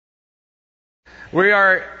We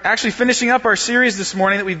are actually finishing up our series this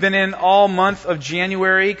morning that we've been in all month of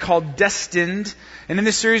January called Destined. And in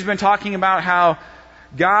this series we've been talking about how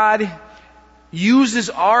God uses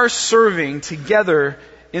our serving together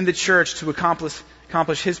in the church to accomplish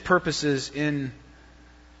His purposes in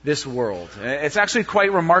this world. It's actually quite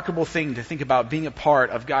a remarkable thing to think about being a part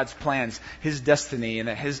of God's plans, His destiny, and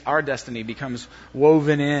that our destiny becomes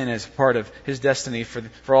woven in as part of His destiny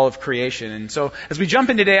for all of creation. And so as we jump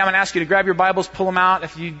in today, I'm going to ask you to grab your Bibles, pull them out.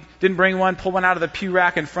 If you didn't bring one, pull one out of the pew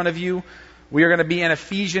rack in front of you. We are going to be in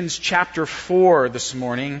Ephesians chapter 4 this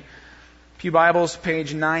morning. Pew Bibles,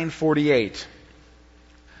 page 948.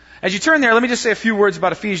 As you turn there, let me just say a few words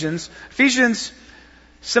about Ephesians. Ephesians,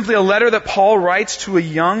 simply a letter that Paul writes to a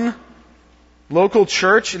young local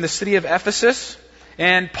church in the city of Ephesus.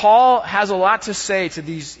 And Paul has a lot to say to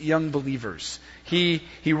these young believers. He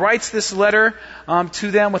writes this letter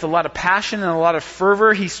to them with a lot of passion and a lot of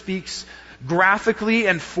fervor. He speaks graphically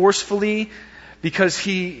and forcefully because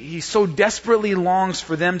he so desperately longs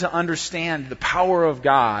for them to understand the power of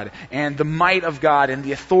God and the might of God and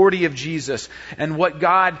the authority of Jesus and what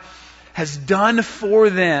God has done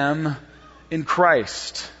for them in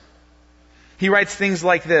Christ. He writes things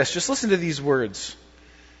like this. Just listen to these words.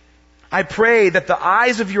 I pray that the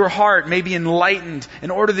eyes of your heart may be enlightened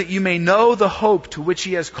in order that you may know the hope to which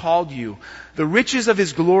He has called you, the riches of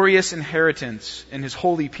His glorious inheritance in His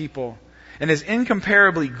holy people, and His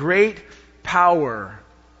incomparably great power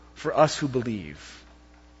for us who believe.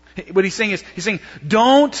 What he's saying is,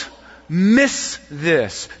 don't miss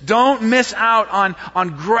this. Don't miss out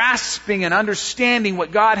on grasping and understanding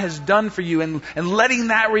what God has done for you and letting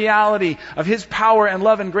that reality of His power and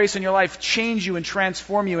love and grace in your life change you and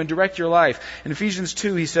transform you and direct your life. In Ephesians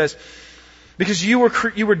 2, he says, because you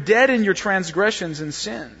were dead in your transgressions and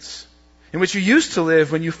sins, in which you used to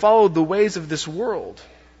live when you followed the ways of this world.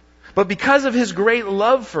 But because of His great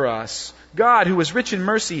love for us, God, who was rich in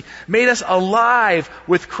mercy, made us alive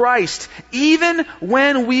with Christ, even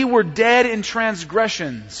when we were dead in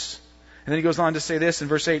transgressions. And then he goes on to say this in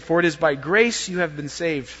verse 8, for it is by grace you have been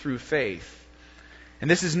saved through faith. And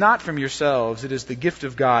this is not from yourselves, it is the gift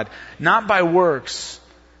of God, not by works,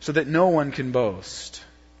 so that no one can boast.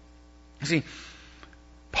 You see,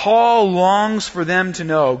 Paul longs for them to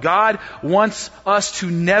know. God wants us to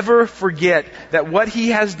never forget that what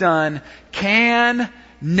He has done can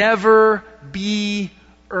never be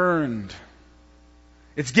earned.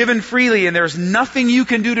 It's given freely and there's nothing you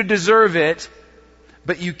can do to deserve it,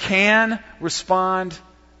 but you can respond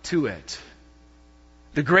to it.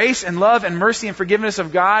 The grace and love and mercy and forgiveness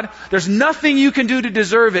of God, there's nothing you can do to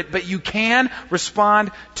deserve it, but you can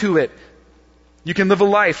respond to it. You can live a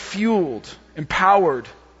life fueled, empowered,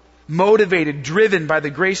 motivated, driven by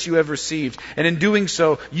the grace you have received. And in doing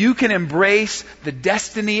so, you can embrace the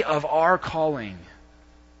destiny of our calling.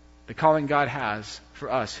 The calling God has for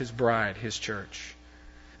us, His bride, His church.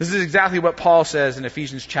 This is exactly what Paul says in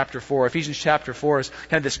Ephesians chapter 4. Ephesians chapter 4 is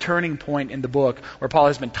kind of this turning point in the book where Paul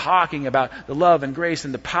has been talking about the love and grace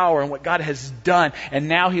and the power and what God has done. And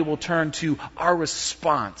now he will turn to our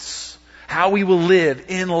response, how we will live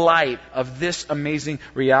in light of this amazing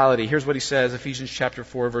reality. Here's what he says, Ephesians chapter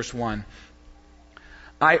 4, verse 1.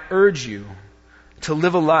 I urge you to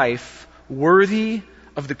live a life worthy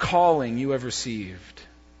of the calling you have received.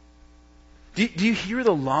 Do you hear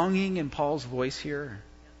the longing in Paul's voice here?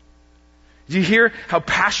 Do you hear how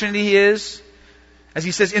passionate he is? As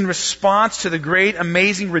he says, in response to the great,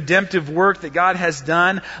 amazing, redemptive work that God has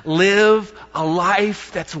done, live a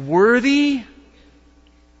life that's worthy.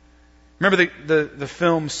 Remember the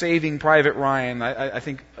film Saving Private Ryan? I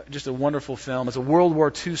think just a wonderful film. It's a World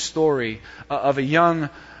War II story of a young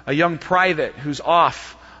private who's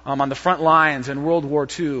off on the front lines in World War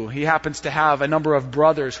II. He happens to have a number of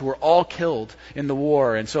brothers who were all killed in the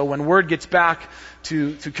war. And so when word gets back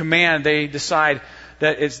to command, they decide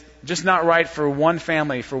that it's just not right for one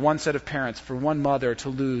family, for one set of parents, for one mother to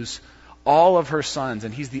lose all of her sons.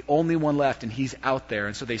 And he's the only one left, and he's out there.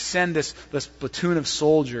 And so they send this platoon of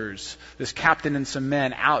soldiers, this captain and some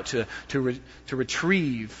men out to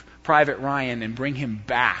retrieve Private Ryan and bring him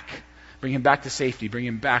back. Bring him back to safety, bring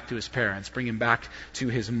him back to his parents, bring him back to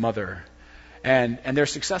his mother. And they're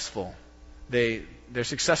successful. They're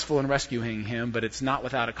successful in rescuing him, but it's not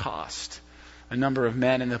without a cost. A number of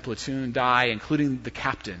men in the platoon die, including the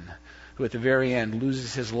captain, who at the very end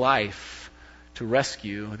loses his life to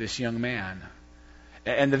rescue this young man.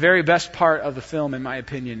 And the very best part of the film, in my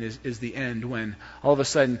opinion, is the end, when all of a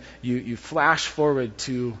sudden you flash forward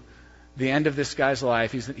to the end of this guy's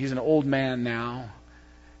life. He's an old man now,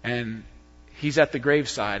 and he's at the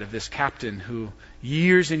graveside of this captain who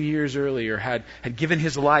years and years earlier had given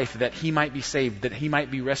his life that he might be saved, that he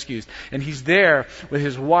might be rescued. And he's there with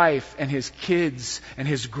his wife and his kids and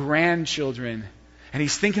his grandchildren. And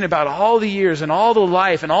he's thinking about all the years and all the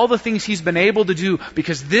life and all the things he's been able to do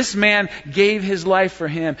because this man gave his life for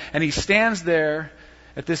him. And he stands there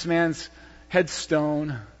at this man's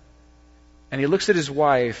headstone and he looks at his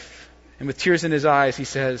wife and with tears in his eyes he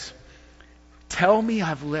says, "Tell me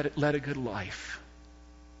I've led a good life.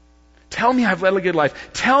 Tell me I've led a good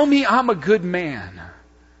life. Tell me I'm a good man."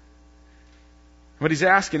 What he's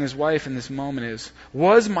asking his wife in this moment is,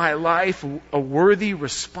 was my life a worthy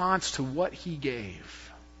response to what he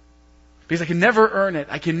gave? Because I can never earn it.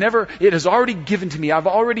 It is already given to me. I've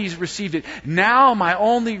already received it. Now my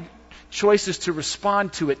only choice is to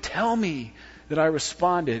respond to it. Tell me that I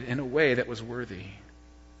responded in a way that was worthy.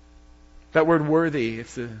 That word worthy,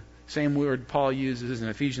 it's the same word Paul uses in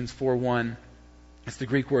Ephesians 4:1. It's the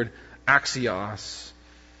Greek word axios.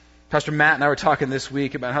 Pastor Matt and I were talking this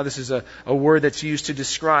week about how this is a word that's used to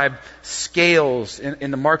describe scales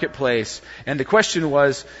in the marketplace. And the question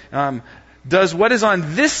was, does what is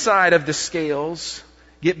on this side of the scales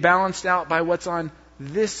get balanced out by what's on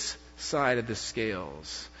this side of the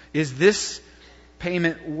scales? Is this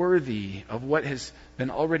payment worthy of what has been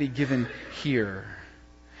already given here?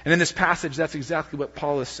 And in this passage, that's exactly what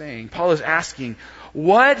Paul is saying. Paul is asking,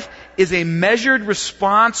 what is a measured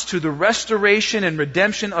response to the restoration and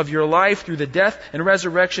redemption of your life through the death and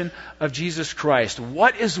resurrection of Jesus Christ?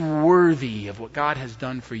 What is worthy of what God has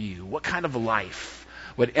done for you? What kind of life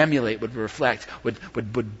would emulate, would reflect,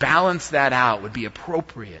 would balance that out, would be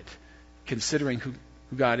appropriate, considering who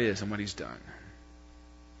God is and what He's done?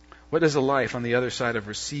 What does a life on the other side of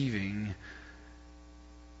receiving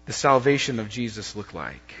the salvation of Jesus look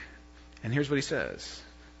like? And here's what he says.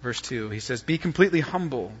 Verse 2, he says, "Be completely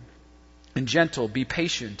humble and gentle, be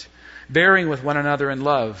patient, bearing with one another in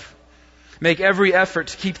love. Make every effort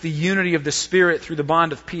to keep the unity of the Spirit through the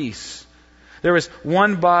bond of peace. There is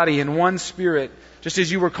one body and one Spirit, just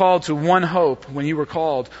as you were called to one hope when you were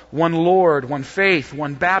called, one Lord, one faith,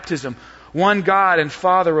 one baptism, one God and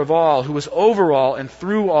Father of all, who is over all and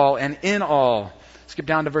through all and in all." Skip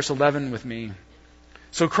down to verse 11 with me.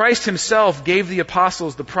 "So Christ Himself gave the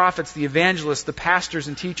apostles, the prophets, the evangelists, the pastors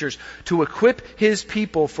and teachers to equip His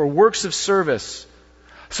people for works of service,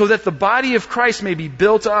 so that the body of Christ may be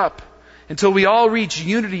built up until we all reach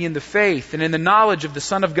unity in the faith and in the knowledge of the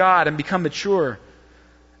Son of God and become mature,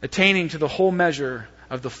 attaining to the whole measure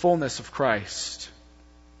of the fullness of Christ."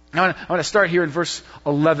 Now, I want to start here in verse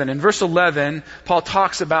 11. In verse 11, Paul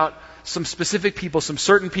talks about some specific people, some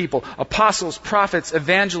certain people, apostles, prophets,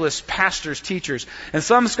 evangelists, pastors, teachers. And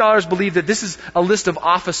some scholars believe that this is a list of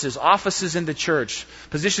offices in the church,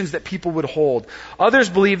 positions that people would hold. Others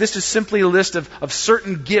believe this is simply a list of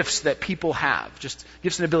certain gifts that people have, just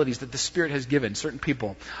gifts and abilities that the Spirit has given certain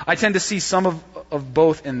people. I tend to see some of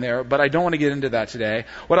both in there, but I don't want to get into that today.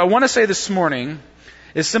 What I want to say this morning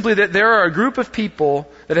is simply that there are a group of people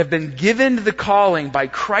that have been given the calling by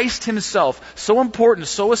Christ Himself, so important,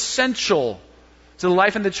 so essential to the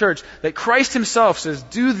life in the church, that Christ Himself says,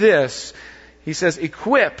 do this. He says,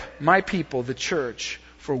 equip my people, the church,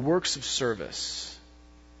 for works of service.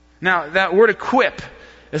 Now, that word equip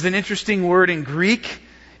is an interesting word in Greek.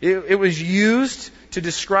 It was used to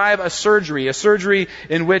describe a surgery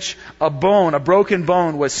in which a broken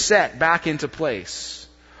bone was set back into place.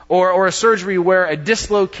 Or a surgery where a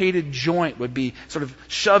dislocated joint would be sort of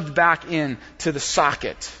shoved back into the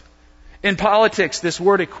socket. In politics, this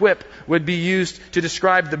word equip would be used to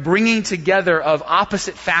describe the bringing together of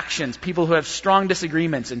opposite factions, people who have strong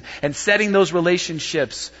disagreements, and setting those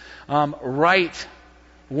relationships right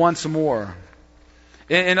once more.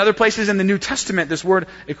 In other places in the New Testament, this word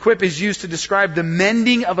equip is used to describe the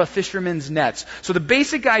mending of a fisherman's nets. So the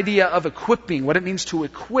basic idea of equipping, what it means to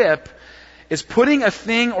equip, is putting a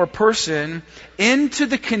thing or person into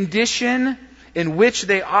the condition in which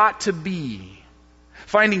they ought to be.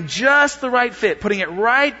 Finding just the right fit, putting it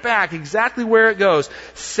right back exactly where it goes,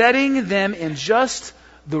 setting them in just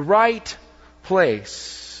the right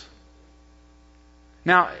place.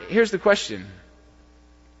 Now, here's the question.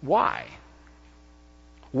 Why?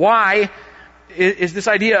 Why is this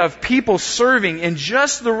idea of people serving in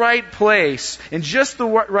just the right place, in just the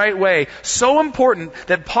right way, so important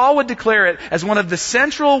that Paul would declare it as one of the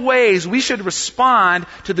central ways we should respond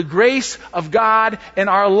to the grace of God in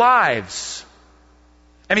our lives?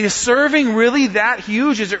 I mean, is serving really that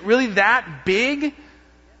huge? Is it really that big?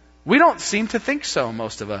 We don't seem to think so,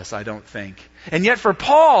 most of us, I don't think. And yet for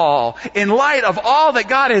Paul, in light of all that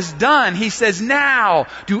God has done, he says, now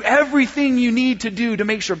do everything you need to do to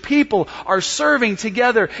make sure people are serving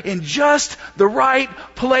together in just the right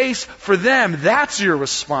place for them. That's your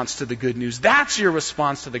response to the good news. That's your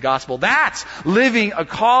response to the gospel. That's living a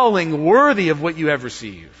calling worthy of what you have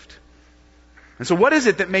received. And so what is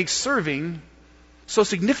it that makes serving so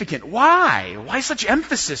significant? Why? Why such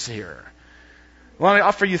emphasis here? Well, I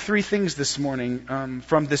offer you three things this morning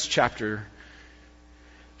from this chapter.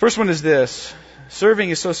 First one is this.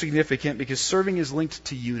 Serving is so significant because serving is linked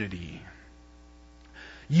to unity.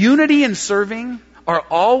 Unity and serving are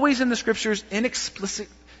always in the Scriptures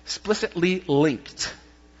explicitly linked.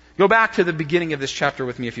 Go back to the beginning of this chapter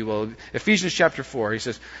with me, if you will. Ephesians chapter 4. He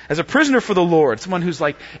says, as a prisoner for the Lord, someone who's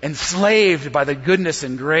like enslaved by the goodness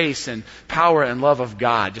and grace and power and love of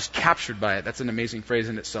God, just captured by it. That's an amazing phrase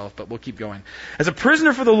in itself, but we'll keep going. As a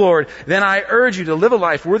prisoner for the Lord, then I urge you to live a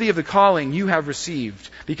life worthy of the calling you have received.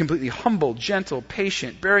 Be completely humble, gentle,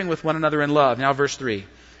 patient, bearing with one another in love. Now verse 3.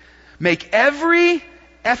 Make every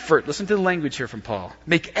effort, listen to the language here from Paul.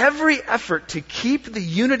 Make every effort to keep the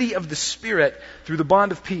unity of the Spirit through the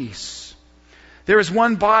bond of peace. There is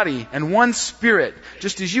one body and one Spirit,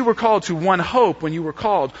 just as you were called to one hope when you were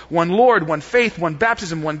called, one Lord, one faith, one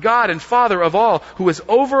baptism, one God and Father of all, who is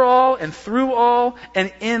over all and through all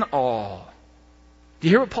and in all. Do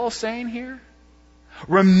you hear what Paul's saying here?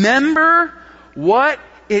 Remember what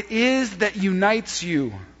it is that unites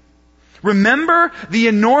you. Remember the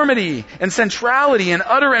enormity and centrality and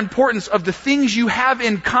utter importance of the things you have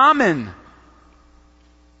in common.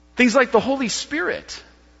 Things like the Holy Spirit.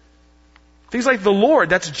 Things like the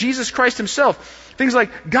Lord, that's Jesus Christ Himself. Things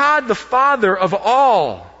like God the Father of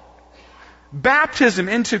all. Baptism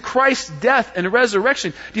into Christ's death and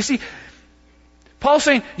resurrection. Do you see? Paul's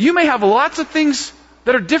saying, you may have lots of things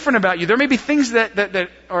that are different about you. There may be things that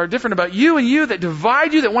are different about you and you that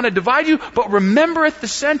divide you, that want to divide you, but remember at the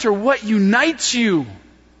center what unites you.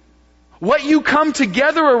 What you come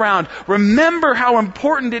together around. Remember how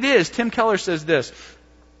important it is. Tim Keller says this.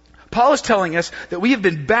 Paul is telling us that we have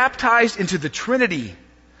been baptized into the Trinity,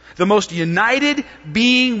 the most united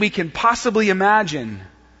being we can possibly imagine.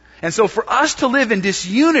 And so for us to live in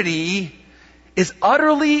disunity is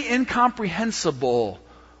utterly incomprehensible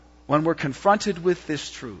when we're confronted with this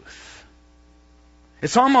truth.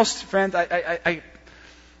 It's almost, friends,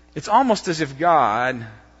 it's almost as if God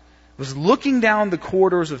was looking down the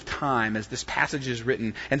corridors of time as this passage is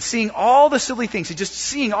written and seeing all the silly things. He's just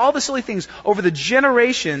seeing all the silly things over the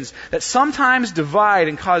generations that sometimes divide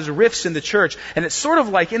and cause rifts in the church. And it's sort of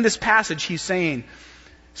like in this passage he's saying,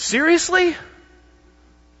 seriously?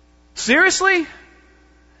 Seriously?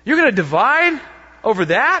 You're going to divide over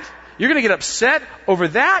that? You're going to get upset over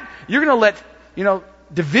that? You're going to let,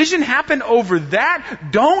 division happen over that?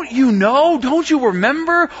 Don't you know? Don't you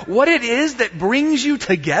remember what it is that brings you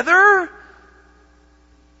together? At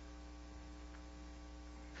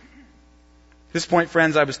this point,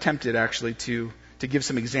 friends, I was tempted actually to give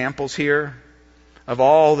some examples here of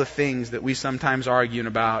all the things that we sometimes argue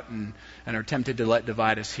about and are tempted to let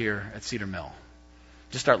divide us here at Cedar Mill.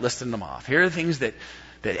 Just start listing them off. Here are the things that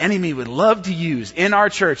the enemy would love to use in our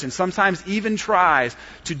church and sometimes even tries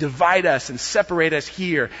to divide us and separate us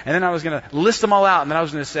here. And then I was going to list them all out and then I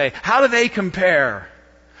was going to say, how do they compare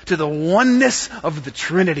to the oneness of the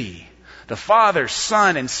Trinity? The Father,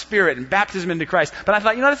 Son, and Spirit, and baptism into Christ. But I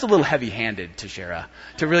thought, that's a little heavy-handed, Tashera,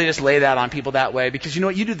 to really just lay that on people that way because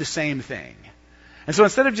you do the same thing. And so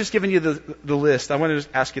instead of just giving you the list, I want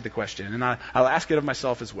to ask you the question, and I'll ask it of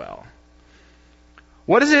myself as well.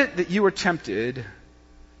 What is it that you are tempted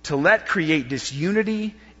to let create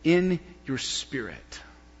disunity in your spirit?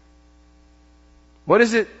 What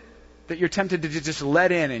is it that you're tempted to just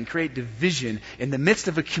let in and create division in the midst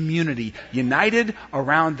of a community united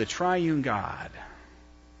around the triune God?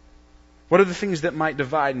 What are the things that might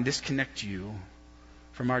divide and disconnect you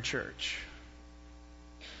from our church?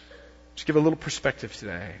 Just give a little perspective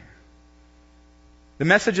today. The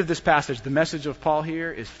message of this passage, the message of Paul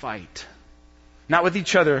here is fight. Not with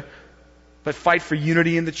each other, but fight for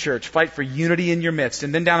unity in the church. Fight for unity in your midst.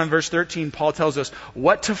 And then down in verse 13, Paul tells us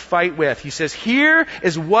what to fight with. He says, here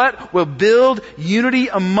is what will build unity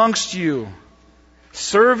amongst you.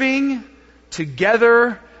 Serving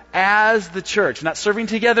together as the church. Not serving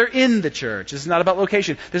together in the church. This is not about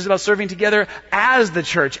location. This is about serving together as the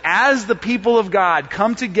church. As the people of God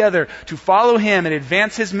come together to follow Him and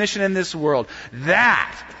advance His mission in this world.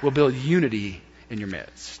 That will build unity in your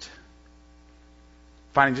midst.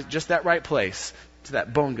 Finding just that right place to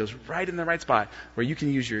that bone, goes right in the right spot where you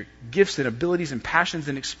can use your gifts and abilities and passions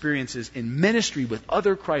and experiences in ministry with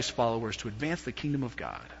other Christ followers to advance the kingdom of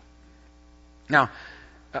God. Now,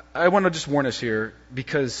 I want to just warn us here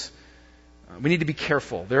because we need to be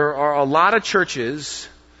careful. There are a lot of churches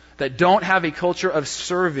that don't have a culture of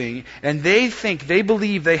serving, and they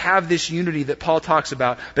believe they have this unity that Paul talks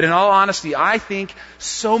about. But in all honesty, I think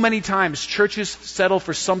so many times churches settle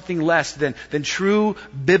for something less than true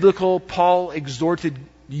biblical Paul exhorted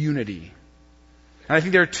unity. And I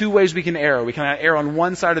think there are two ways we can err. We can err on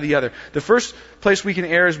one side or the other. The first place we can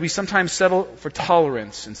err is we sometimes settle for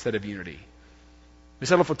tolerance instead of unity. We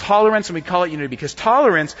settle for tolerance and we call it unity because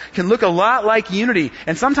tolerance can look a lot like unity,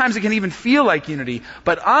 and sometimes it can even feel like unity.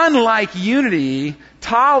 But unlike unity,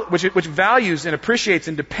 which values and appreciates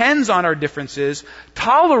and depends on our differences,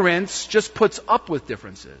 tolerance just puts up with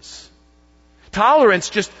differences. Tolerance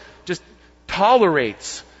just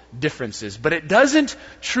tolerates differences, but it doesn't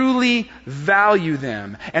truly value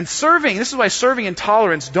them. And this is why serving and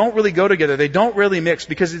tolerance don't really go together. They don't really mix,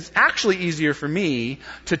 because it's actually easier for me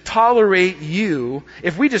to tolerate you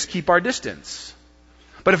if we just keep our distance.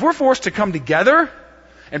 But if we're forced to come together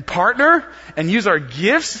and partner and use our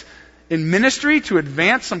gifts in ministry to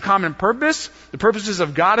advance some common purpose, the purposes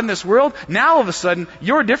of God in this world, now all of a sudden,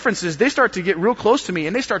 your differences, they start to get real close to me,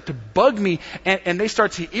 and they start to bug me, and they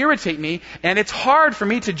start to irritate me, and it's hard for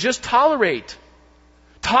me to just tolerate.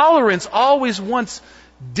 Tolerance always wants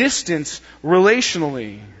distance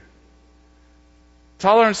relationally.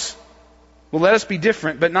 Tolerance will let us be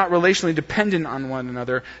different, but not relationally dependent on one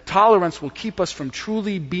another. Tolerance will keep us from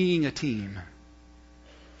truly being a team.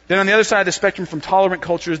 Then on the other side of the spectrum from tolerant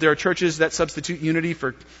cultures, there are churches that substitute unity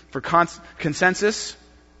for consensus.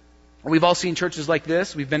 We've all seen churches like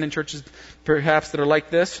this. We've been in churches perhaps that are like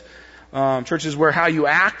this. Churches where how you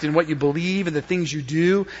act and what you believe and the things you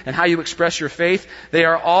do and how you express your faith, they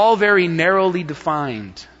are all very narrowly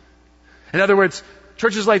defined. In other words,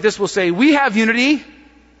 churches like this will say, we have unity.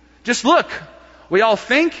 Just look. We all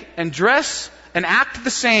think and dress and act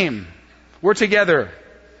the same. We're together.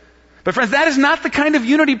 But friends, that is not the kind of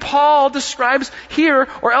unity Paul describes here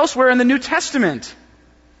or elsewhere in the New Testament.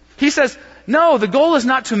 He says, no, the goal is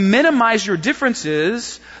not to minimize your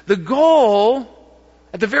differences. The goal,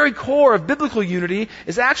 at the very core of biblical unity,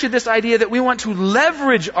 is actually this idea that we want to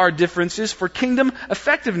leverage our differences for kingdom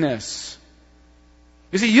effectiveness.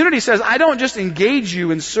 You see, unity says, I don't just engage you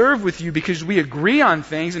and serve with you because we agree on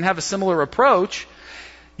things and have a similar approach.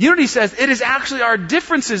 Unity says it is actually our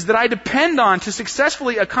differences that I depend on to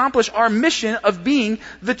successfully accomplish our mission of being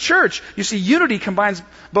the church. You see, unity combines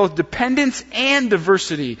both dependence and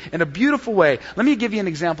diversity in a beautiful way. Let me give you an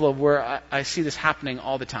example of where I see this happening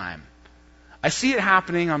all the time. I see it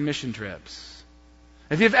happening on mission trips.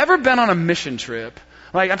 If you've ever been on a mission trip,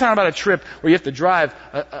 like I'm talking about a trip where you have to drive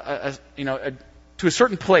to a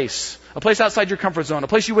certain place, a place outside your comfort zone, a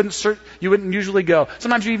place you wouldn't usually go.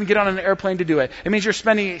 Sometimes you even get on an airplane to do it. It means you're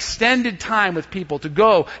spending extended time with people to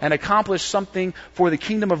go and accomplish something for the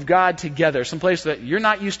kingdom of God together, some place that you're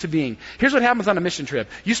not used to being. Here's what happens on a mission trip.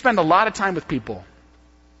 You spend a lot of time with people,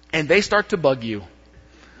 and they start to bug you.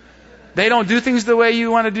 They don't do things the way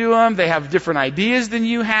you want to do them. They have different ideas than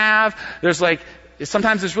you have.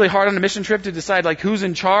 Sometimes it's really hard on a mission trip to decide who's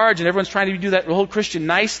in charge, and everyone's trying to do that whole Christian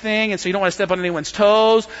nice thing, and so you don't want to step on anyone's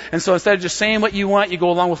toes, and so instead of just saying what you want, you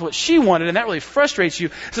go along with what she wanted, and that really frustrates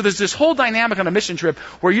you. So there's this whole dynamic on a mission trip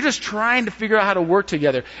where you're just trying to figure out how to work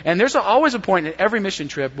together. And there's always a point in every mission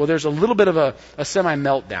trip where there's a little bit of a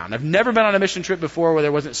semi-meltdown. I've never been on a mission trip before where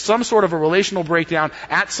there wasn't some sort of a relational breakdown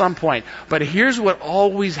at some point. But here's what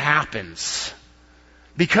always happens.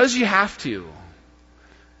 Because you have to.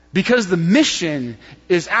 Because the mission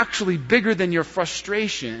is actually bigger than your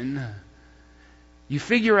frustration, you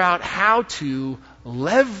figure out how to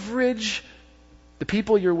leverage the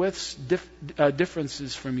people you're with's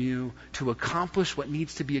differences from you to accomplish what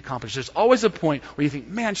needs to be accomplished. There's always a point where you think,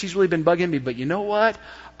 man, she's really been bugging me, but you know what?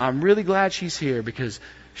 I'm really glad she's here because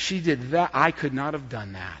she did that. I could not have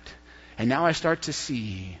done that. And now I start to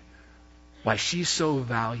see why she's so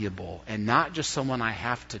valuable and not just someone I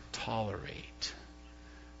have to tolerate.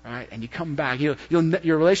 Right? And you come back.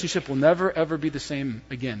 Your relationship will never, ever be the same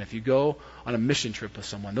again if you go on a mission trip with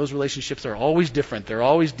someone. Those relationships are always different. They're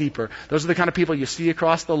always deeper. Those are the kind of people you see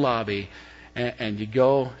across the lobby, and you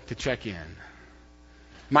go to check in.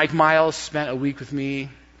 Mike Miles spent a week with me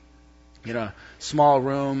in a small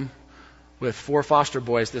room with 4 foster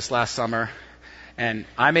boys this last summer, and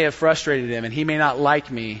I may have frustrated him, and he may not like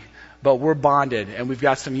me, but we're bonded, and we've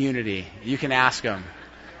got some unity. You can ask him.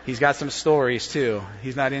 He's got some stories, too.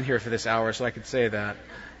 He's not in here for this hour, so I could say that.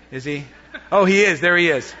 Is he? Oh, he is. There he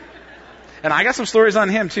is. And I got some stories on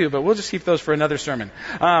him too, but we'll just keep those for another sermon.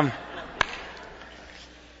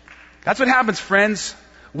 That's what happens, friends.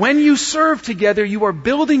 When you serve together, you are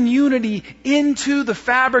building unity into the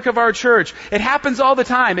fabric of our church. It happens all the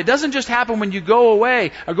time. It doesn't just happen when you go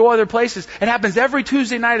away or go other places. It happens every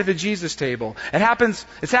Tuesday night at the Jesus table.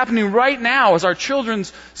 It's happening right now as our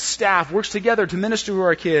children's staff works together to minister to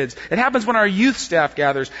our kids. It happens when our youth staff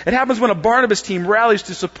gathers. It happens when a Barnabas team rallies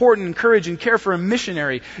to support and encourage and care for a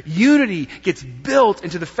missionary. Unity gets built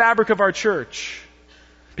into the fabric of our church.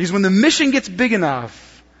 Because when the mission gets big enough,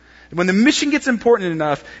 when the mission gets important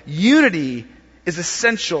enough, unity is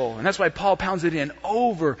essential. And that's why Paul pounds it in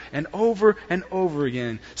over and over and over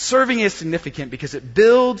again. Serving is significant because it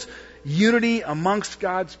builds unity amongst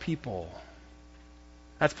God's people.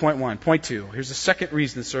 That's point one. Point two. Here's the second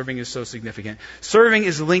reason serving is so significant. Serving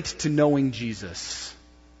is linked to knowing Jesus.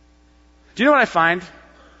 Do you know what I find?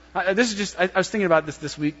 I was thinking about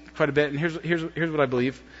this week quite a bit, and here's what I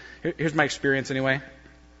believe. Here's my experience anyway.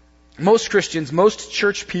 Most Christians, most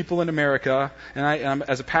church people in America, and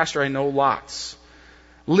as a pastor I know lots,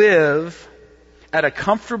 live at a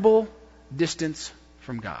comfortable distance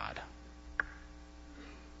from God.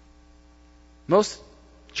 Most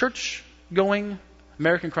church-going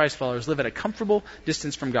American Christ followers live at a comfortable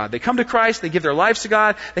distance from God. They come to Christ, they give their lives to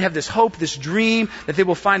God, they have this hope, this dream that they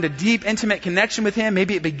will find a deep, intimate connection with Him.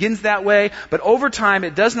 Maybe it begins that way, but over time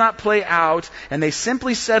it does not play out, and they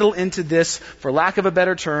simply settle into this, for lack of a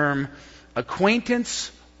better term,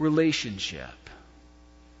 acquaintance relationship.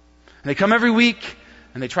 And they come every week,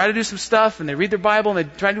 and they try to do some stuff, and they read their Bible, and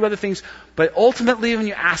they try to do other things. But ultimately, when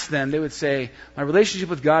you ask them, they would say, my relationship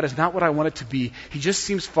with God is not what I want it to be. He just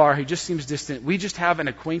seems far. He just seems distant. We just have an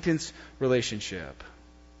acquaintance relationship.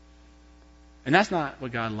 And that's not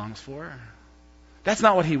what God longs for. That's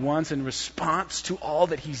not what He wants in response to all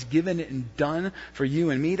that He's given and done for you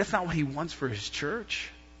and me. That's not what He wants for His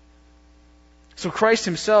church. So Christ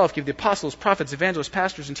Himself gave the apostles, prophets, evangelists,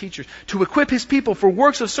 pastors, and teachers to equip His people for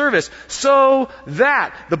works of service so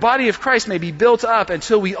that the body of Christ may be built up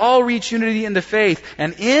until we all reach unity in the faith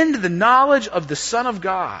and in the knowledge of the Son of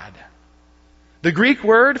God. The Greek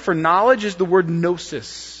word for knowledge is the word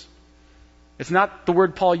gnosis. It's not the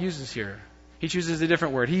word Paul uses here. He chooses a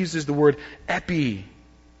different word. He uses the word epignosis.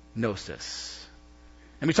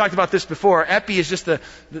 And we talked about this before. Epi is just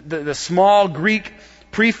the small Greek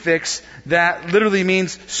prefix that literally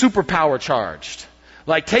means superpower charged.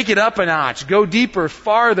 Like take it up a notch, go deeper,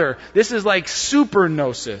 farther. This is like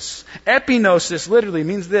supergnosis. Epignosis literally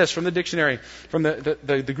means this from the dictionary, from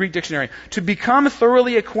the Greek dictionary. To become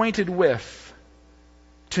thoroughly acquainted with,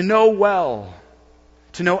 to know well,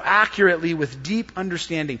 to know accurately with deep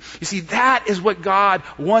understanding. You see, that is what God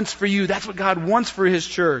wants for you. That's what God wants for His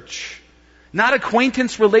church. Not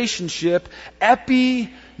acquaintance relationship,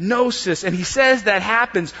 epignosis. And He says that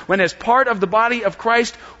happens when as part of the body of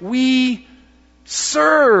Christ, we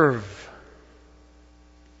serve.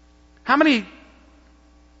 How many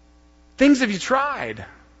things have you tried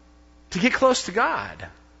to get close to God?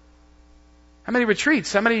 How many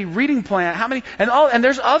retreats? How many reading plans? And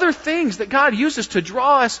there's other things that God uses to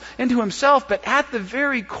draw us into Himself, but at the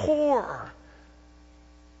very core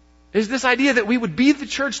is this idea that we would be the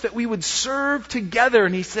church, that we would serve together.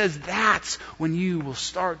 And He says that's when you will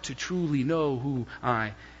start to truly know who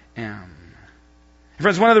I am.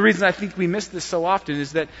 Friends, one of the reasons I think we miss this so often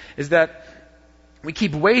is that we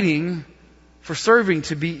keep waiting for serving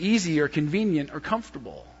to be easy or convenient or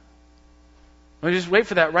comfortable. We just wait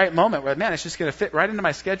for that right moment where, man, it's just going to fit right into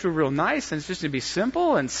my schedule real nice, and it's just going to be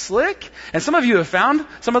simple and slick. And some of you have found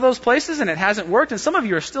some of those places and it hasn't worked, and some of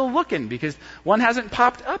you are still looking because one hasn't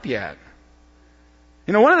popped up yet.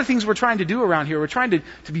 You know, one of the things we're trying to do around here, we're trying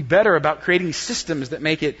to be better about creating systems that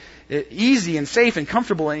make it easy and safe and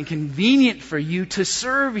comfortable and convenient for you to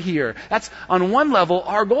serve here. That's, on one level,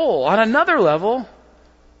 our goal. On another level,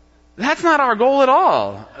 that's not our goal at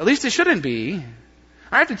all. At least it shouldn't be.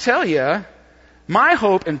 I have to tell you, my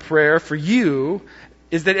hope and prayer for you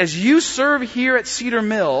is that as you serve here at Cedar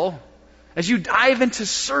Mill, as you dive into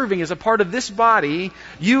serving as a part of this body,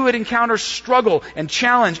 you would encounter struggle and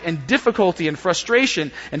challenge and difficulty and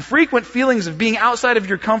frustration and frequent feelings of being outside of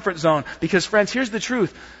your comfort zone. Because, friends, here's the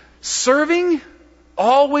truth. Serving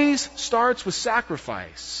always starts with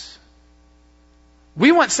sacrifice.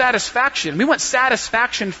 We want satisfaction. We want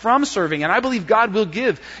satisfaction from serving, and I believe God will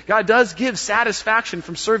give. God does give satisfaction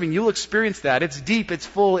from serving. You'll experience that. It's deep, it's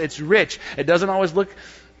full, it's rich. It doesn't always look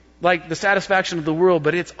like the satisfaction of the world,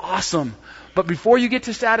 but it's awesome. But before you get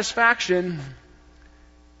to satisfaction,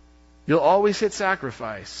 you'll always hit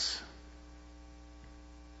sacrifice.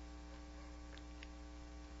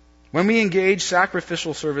 When we engage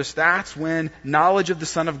sacrificial service, that's when knowledge of the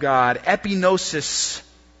Son of God, epignosis,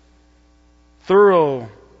 thorough,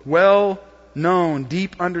 well-known,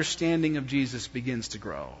 deep understanding of Jesus begins to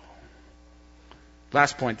grow.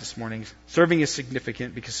 Last point this morning. Serving is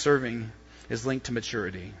significant because serving is linked to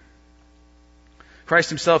maturity. Christ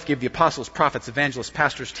himself gave the apostles, prophets, evangelists,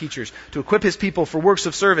 pastors, teachers to equip his people for works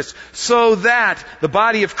of service so that the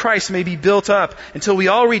body of Christ may be built up until we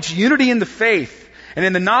all reach unity in the faith and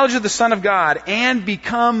in the knowledge of the Son of God and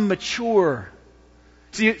become mature.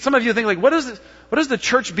 See, some of you think, like, what does the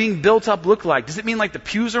church being built up look like? Does it mean like the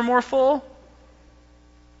pews are more full?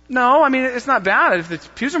 No, I mean, it's not bad if the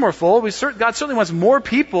pews are more full. God certainly wants more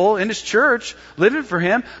people in his church living for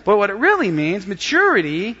him. But what it really means,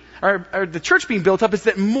 maturity, or the church being built up, is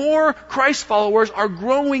that more Christ followers are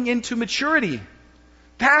growing into maturity.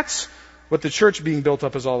 That's what the church being built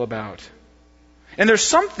up is all about. And there's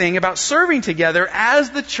something about serving together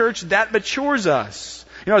as the church that matures us.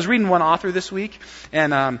 I was reading one author this week,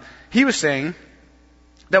 and he was saying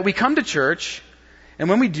that we come to church, and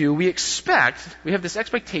when we do, we have this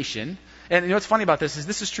expectation. And what's funny about this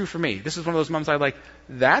is true for me. This is one of those moments I'm like,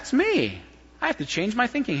 that's me. I have to change my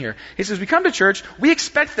thinking here. He says, we come to church, we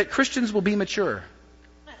expect that Christians will be mature.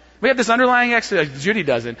 We have this underlying Judy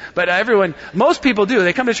doesn't, but most people do.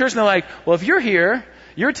 They come to church and they're like, well, if you're here,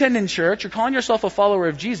 you're attending church, you're calling yourself a follower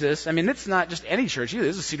of Jesus. I mean, it's not just any church either.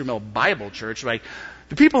 This is a Cedar Mill Bible Church. Like,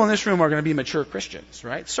 the people in this room are going to be mature Christians,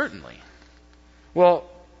 right? Certainly. Well,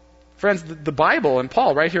 friends, the Bible and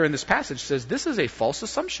Paul right here in this passage says this is a false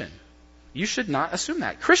assumption. You should not assume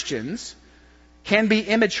that. Christians can be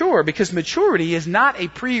immature because maturity is not a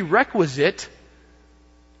prerequisite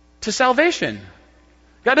to salvation.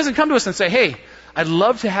 God doesn't come to us and say, hey, I'd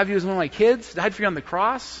love to have you as one of my kids, died for you on the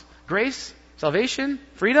cross, grace, salvation,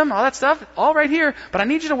 freedom, all that stuff, all right here, but I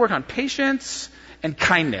need you to work on patience and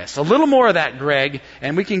kindness. A little more of that, Greg,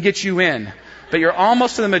 and we can get you in. But you're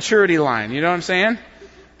almost to the maturity line, you know what I'm saying?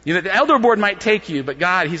 The elder board might take you, but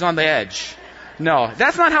God, he's on the edge. No,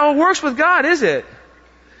 that's not how it works with God, is it?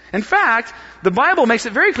 In fact, the Bible makes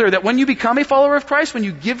it very clear that when you become a follower of Christ, when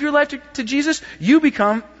you give your life to Jesus, you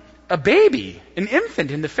become a baby, an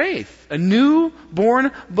infant in the faith, a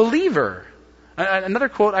newborn believer. Another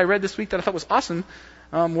quote I read this week that I thought was awesome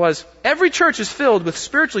was, every church is filled with,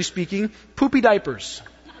 spiritually speaking, poopy diapers.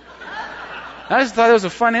 I just thought it was a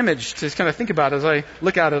fun image to kind of think about as I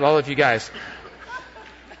look out at all of you guys.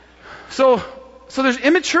 So there's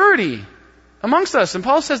immaturity amongst us. And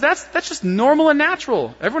Paul says that's just normal and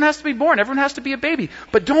natural. Everyone has to be born. Everyone has to be a baby.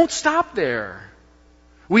 But don't stop there.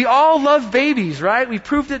 We all love babies, right? We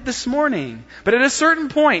proved it this morning. But at a certain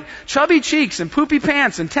point, chubby cheeks and poopy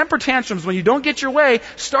pants and temper tantrums when you don't get your way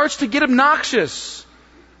starts to get obnoxious.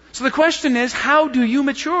 So the question is, how do you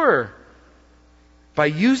mature? By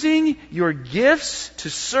using your gifts to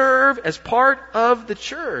serve as part of the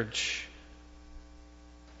church.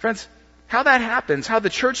 Friends, how that happens, how the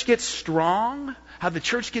church gets strong, how the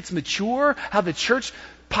church gets mature, how the church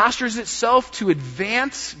postures itself to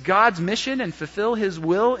advance God's mission and fulfill his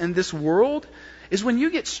will in this world, is when you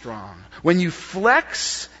get strong. When you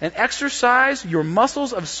flex and exercise your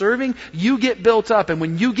muscles of serving, you get built up. And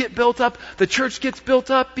when you get built up, the church gets built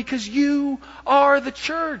up because you are the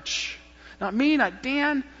church. Not me, not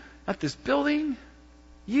Dan, not this building.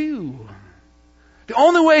 You. The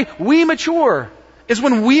only way we mature is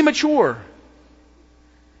when we mature.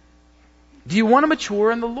 Do you want to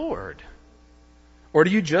mature in the Lord? Or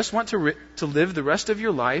do you just want to live the rest of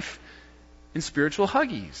your life in spiritual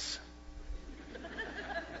huggies?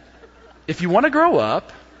 If you want to grow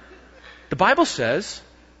up, the Bible says,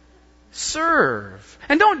 serve.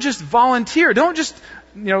 And don't just volunteer. Don't just,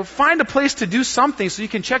 find a place to do something so you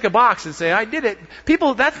can check a box and say, I did it.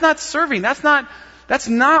 People, that's not serving. That's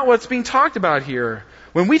not what's being talked about here.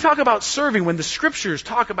 When we talk about serving, when the scriptures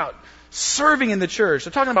talk about serving in the church,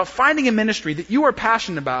 they're talking about finding a ministry that you are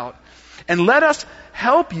passionate about. And let us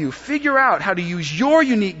help you figure out how to use your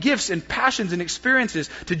unique gifts and passions and experiences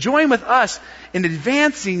to join with us in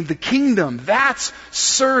advancing the kingdom. That's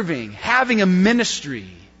serving, having a ministry,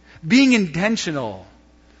 being intentional,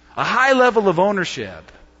 a high level of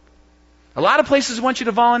ownership. A lot of places want you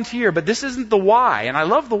to volunteer, but this isn't the why. And I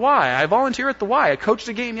love the why. I volunteer at the why. I coached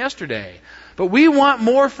a game yesterday. But we want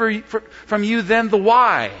more from you than the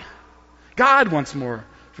why. God wants more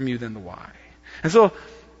from you than the why. And so,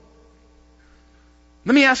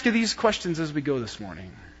 let me ask you these questions as we go this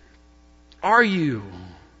morning. Are you,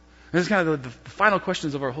 this is kind of the final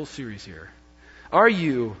questions of our whole series here. Are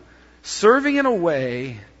you serving in a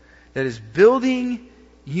way that is building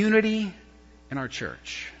unity in our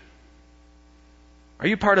church? Are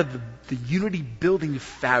you part of the unity building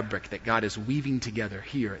fabric that God is weaving together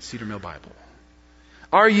here at Cedar Mill Bible?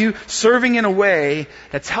 Are you serving in a way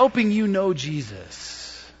that's helping you know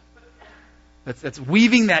Jesus? That's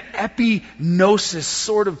weaving that epignosis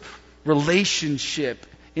sort of relationship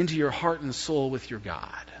into your heart and soul with your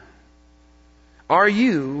God? Are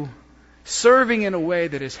you serving in a way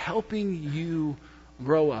that is helping you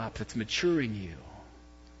grow up, that's maturing you?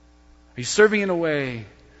 Are you serving in a way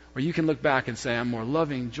where you can look back and say, I'm more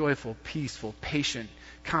loving, joyful, peaceful, patient,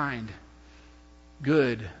 kind,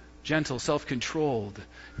 good, gentle, self-controlled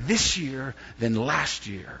this year than last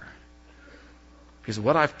year because of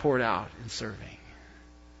what I've poured out in serving?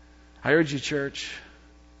 I urge you, church,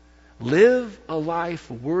 live a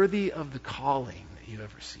life worthy of the calling that you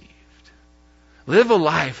have received. Live a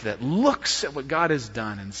life that looks at what God has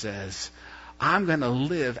done and says, I'm going to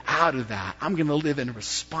live out of that. I'm going to live in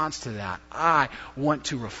response to that. I want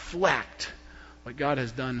to reflect what God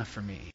has done for me.